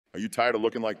you tired of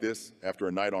looking like this after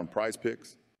a night on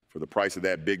Prizepicks? For the price of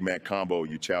that Big Mac combo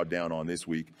you chowed down on this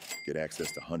week, get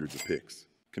access to hundreds of picks.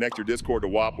 Connect your Discord to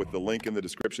WAP with the link in the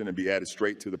description and be added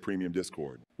straight to the premium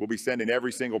Discord. We'll be sending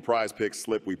every single Prizepicks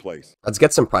slip we place. Let's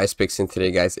get some Prizepicks in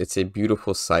today, guys. It's a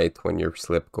beautiful sight when your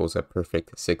slip goes up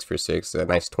perfect 6 for 6. A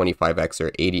nice 25x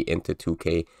or 80 into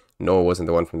 2K. No, it wasn't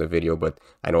the one from the video, but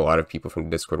I know a lot of people from the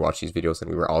Discord watch these videos,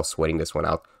 and we were all sweating this one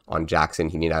out on Jackson.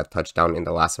 He needed a touchdown in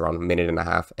the last around minute and a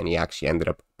half, and he actually ended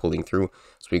up pulling through.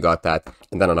 So we got that.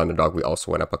 And then on Underdog, we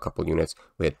also went up a couple units.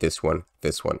 We hit this one,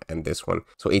 and this one.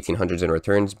 So 1800s in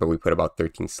returns, but we put about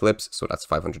 13 slips. So that's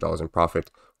 $500 in profit,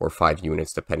 or 5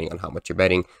 units, depending on how much you're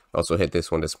betting. We also hit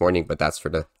this one this morning, but that's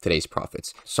for today's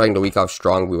profits. Starting the week off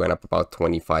strong, we went up about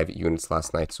 25 units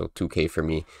last night. So 2K for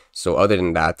me. So other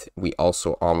than that, we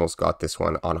also almost got this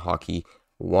one on hockey.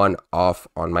 One off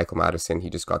on Michael Madison.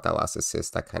 He just got that last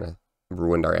assist. That kind of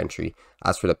ruined our entry.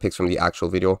 As for the picks from the actual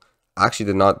video, I actually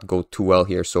did not go too well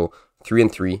here. So 3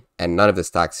 and 3, and none of the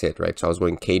stacks hit, right? So I was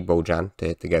going Cade Bojan to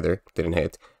hit together, didn't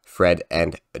hit. Fred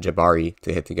and Jabari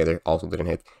to hit together, also didn't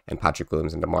hit. And Patrick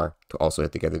Williams and DeMar to also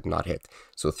hit together, did not hit.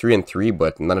 So 3 and 3,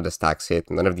 but none of the stacks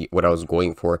hit. None of what I was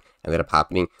going for ended up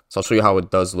happening. So I'll show you how it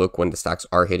does look when the stacks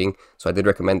are hitting. So I did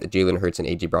recommend Jalen Hurts and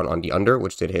AJ Brown on the under,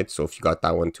 which did hit. So if you got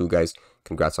that one too, guys,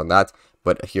 congrats on that.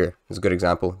 But here is a good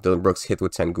example. Dylan Brooks hit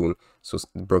with Sengun. So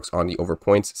Brooks on the over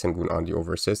points, Sengun on the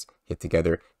over assists, hit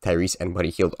together. Tyrese and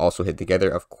Buddy Hield also hit together.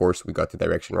 Of course, we got the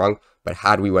direction wrong. But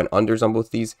had we went unders on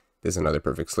both these, this is another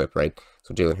perfect slip, right?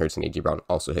 So Jalen Hurts and AJ Brown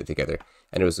also hit together.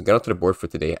 And it was get out to the board for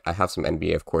today. I have some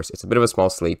NBA, of course. It's a bit of a small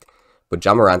slate, but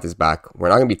Ja Morant is back. We're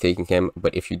not going to be taking him,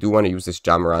 but if you do want to use this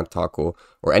Ja Morant taco,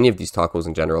 or any of these tacos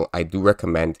in general, I do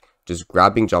recommend just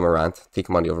grabbing Ja Morant, take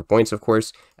him on the over points, of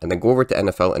course, and then go over to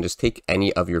NFL and just take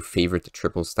any of your favorite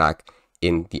triple stack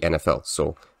in the NFL.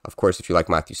 So, of course, if you like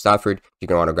Matthew Stafford, you're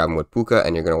going to want to grab him with Puka,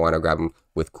 and you're going to want to grab him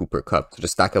with Cooper Kupp. So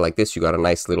just stack it like this. You got a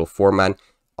nice little 4-man.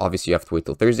 Obviously, you have to wait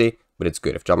till Thursday, but it's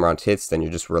good. If Ja Morant hits, then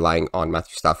you're just relying on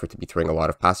Matthew Stafford to be throwing a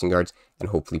lot of passing yards, and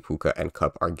hopefully Puka and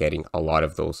Kupp are getting a lot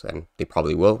of those, and they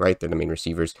probably will, right? They're the main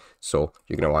receivers, so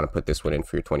you're going to want to put this one in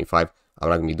for your 25. I'm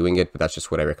not going to be doing it, but that's just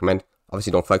what I recommend.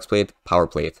 Obviously, don't flex play it, power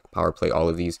play it. Power play all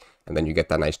of these, and then you get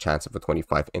that nice chance of a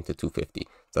 25 into 250. So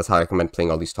that's how I recommend playing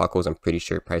all these tacos. I'm pretty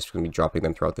sure Price is going to be dropping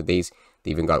them throughout the days.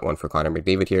 They even got one for Connor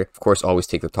McDavid here. Of course, always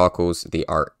take the tacos. They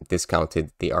are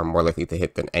discounted. They are more likely to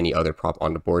hit than any other prop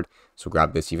on the board. So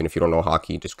grab this. Even if you don't know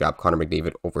hockey, just grab Connor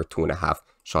McDavid over 2.5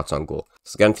 shots on goal.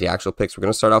 So let's get into the actual picks. We're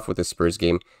going to start off with the Spurs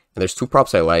game. And there's 2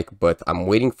 props I like, but I'm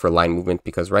waiting for line movement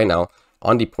because right now,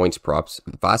 on the points props,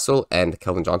 Vassell and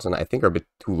Keldon Johnson, I think, are a bit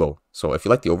too low. So if you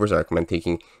like the overs, I recommend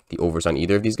taking the overs on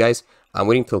either of these guys. I'm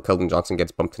waiting till Keldon Johnson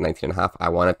gets bumped to 19.5. I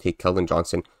want to take Keldon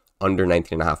Johnson under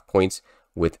 19.5 points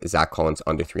with Zach Collins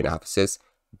under 3.5 assists.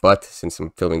 But since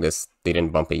I'm filming this, they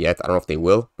didn't bump it yet. I don't know if they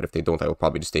will, but if they don't, I will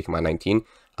probably just take him at 19.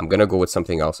 I'm going to go with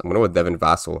something else. I'm going to go with Devin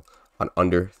Vassell on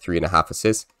under 3.5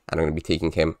 assists. And I'm going to be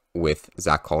taking him with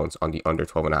Zach Collins on the under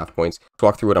 12.5 points. To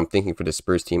walk through what I'm thinking for the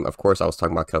Spurs team, of course, I was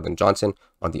talking about Keldon Johnson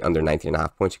on the under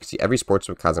 19.5 points. You can see every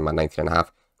sportsbook has him at 19.5,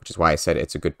 which is why I said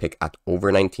it's a good pick at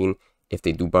over 19. If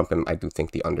they do bump him, I do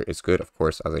think the under is good, of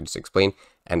course, as I just explained.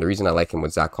 And the reason I like him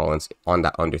with Zach Collins on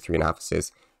that under 3.5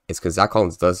 assists is because Zach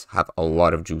Collins does have a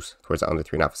lot of juice towards the under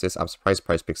 3.5 assists. I'm surprised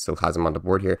Prizepicks still has him on the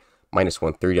board here. Minus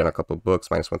 130 on a couple of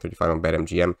books, minus 135 on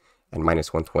BetMGM, and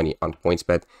minus 120 on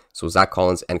PointsBet. So Zach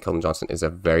Collins and Keldon Johnson is a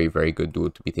very, very good duo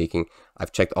to be taking.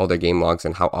 I've checked all their game logs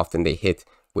and how often they hit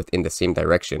within the same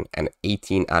direction, and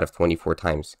 18 out of 24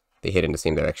 times they hit in the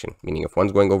same direction, meaning if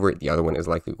one's going over, the other one is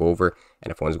likely to go over,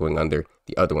 and if one's going under,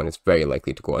 the other one is very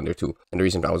likely to go under too. And the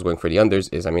reason I was going for the unders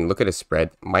is, I mean, look at his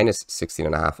spread, minus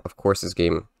 16.5. Of course, this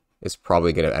game is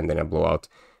probably going to end in a blowout,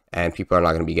 and people are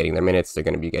not going to be getting their minutes. They're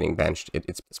going to be getting benched.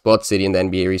 It's blowout city in the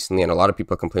NBA recently, and a lot of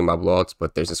people complain about blowouts,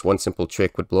 but there's this one simple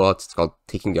trick with blowouts. It's called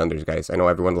taking the unders, guys. I know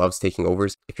everyone loves taking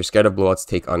overs. If you're scared of blowouts,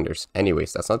 take unders.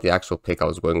 Anyways, that's not the actual pick I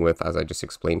was going with, as I just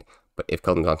explained, but if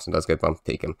Keldon Johnson does get bumped,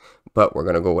 take him. But we're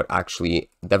going to go with actually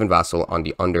Devin Vassell on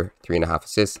the under 3.5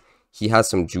 assists. He has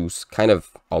some juice kind of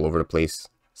all over the place.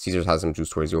 Caesars has some juice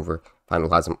towards the over.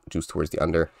 Final has some juice towards the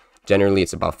under. Generally,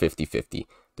 it's about 50-50.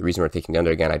 The reason we're taking the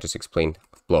under, again, I just explained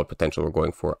blowout potential we're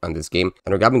going for on this game.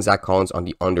 And we're grabbing Zach Collins on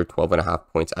the under 12.5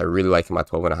 points. I really like him at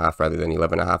 12.5 rather than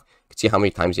 11.5. You can see how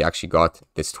many times he actually got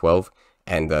this 12.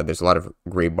 And there's a lot of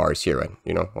gray bars here. And,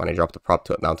 you know, when I drop the prop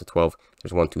down to 12,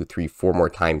 there's 1, 2, 3, 4 more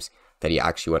times that he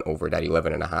actually went over that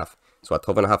 11.5. So at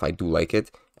 12.5, I do like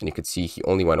it. And you can see he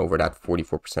only went over that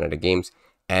 44% of the games.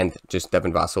 And just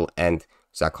Devin Vassell and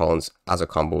Zach Collins as a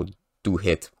combo do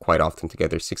hit quite often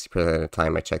together. 60% of the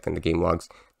time I checked in the game logs,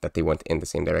 that they went in the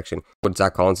same direction. What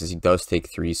Zach Collins is, he does take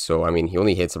threes, so I mean, he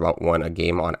only hits about 1 a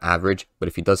game on average, but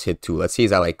if he does hit 2, let's say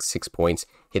he's at like 6 points,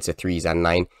 hits a 3, he's at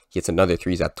 9, he hits another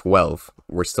 3, he's at 12,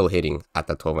 we're still hitting at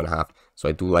that 12.5. So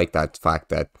I do like that fact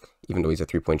that even though he's a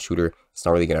 3-point shooter, it's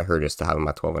not really going to hurt us to have him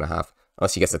at 12.5.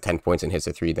 Unless he gets to 10 points and hits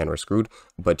a 3, then we're screwed.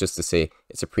 But just to say,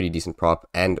 it's a pretty decent prop,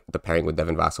 and the pairing with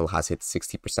Devin Vassell has hit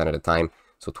 60% of the time,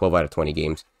 so 12 out of 20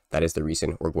 games. That is the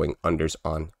reason we're going unders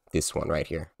on this one right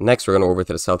here. Next, we're going to go over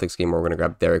to the Celtics game where we're going to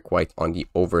grab Derek White on the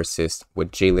over assist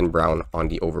with Jaylen Brown on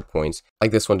the over points. I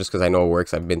like this one just because I know it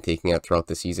works. I've been taking it throughout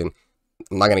the season.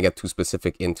 I'm not going to get too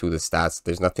specific into the stats.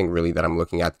 There's nothing really that I'm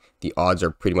looking at. The odds are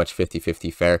pretty much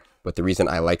 50-50 fair, but the reason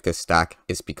I like this stack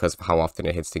is because of how often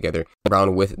it hits together.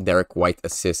 Brown with Derek White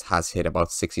assist has hit about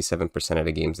 67% of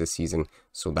the games this season,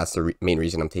 so that's the main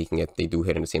reason I'm taking it. They do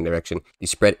hit in the same direction. The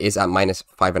spread is at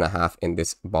 -5.5 in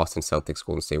this Boston Celtics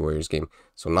Golden State Warriors game,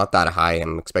 so not that high.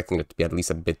 I'm expecting it to be at least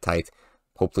a bit tight.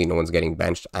 Hopefully no one's getting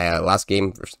benched. Last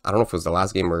game, I don't know if it was the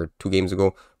last game or 2 games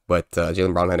ago, but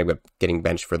Jaylen Brown ended up getting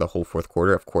benched for the whole 4th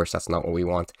quarter. Of course, that's not what we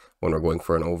want when we're going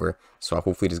for an over. So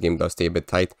hopefully this game does stay a bit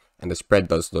tight. And the spread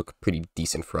does look pretty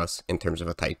decent for us in terms of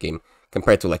a tight game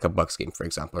compared to like a Bucks game, for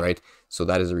example, right? So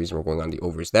that is the reason we're going on the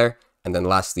overs there. And then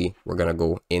lastly, we're going to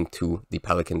go into the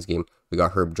Pelicans game. We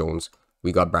got Herb Jones.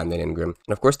 We got Brandon Ingram.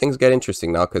 And of course, things get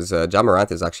interesting now because Ja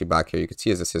Morant is actually back here. You can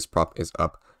see his assist prop is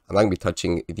up. I'm not going to be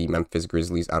touching the Memphis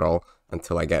Grizzlies at all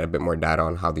until I get a bit more data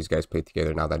on how these guys play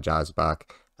together now that Ja is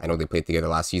back. I know they played together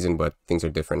last season, but things are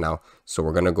different now. So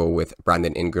we're going to go with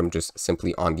Brandon Ingram just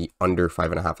simply on the under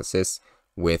 5.5 assists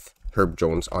with Herb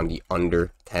Jones on the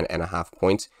under 10.5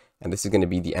 points. And this is going to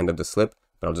be the end of the slip,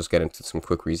 but I'll just get into some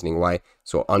quick reasoning why.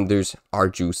 So unders are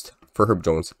juiced for Herb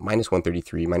Jones,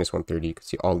 -133, -130. You can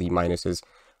see all the minuses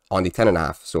on the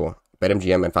 10.5. So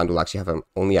BetMGM and FanDuel actually have him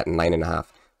only at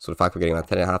 9.5. So the fact we're getting on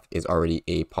 10.5 is already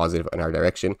a positive in our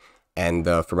direction. And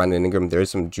for Brandon Ingram, there is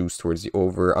some juice towards the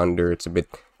over, under. It's a bit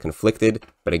conflicted.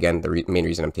 But again, the main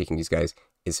reason I'm taking these guys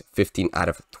is 15 out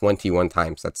of 21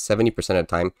 times. That's 70% of the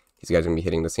time these guys are going to be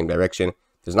hitting the same direction.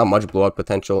 There's not much blowout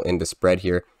potential in the spread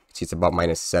here. You see it's about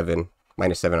 -7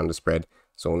 on the spread.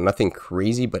 So nothing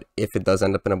crazy, but if it does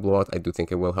end up in a blowout, I do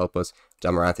think it will help us.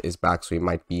 Ja Morant is back, so he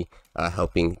might be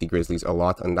helping the Grizzlies a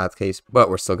lot in that case. But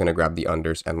we're still going to grab the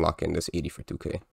unders and lock in this 80 for 2K.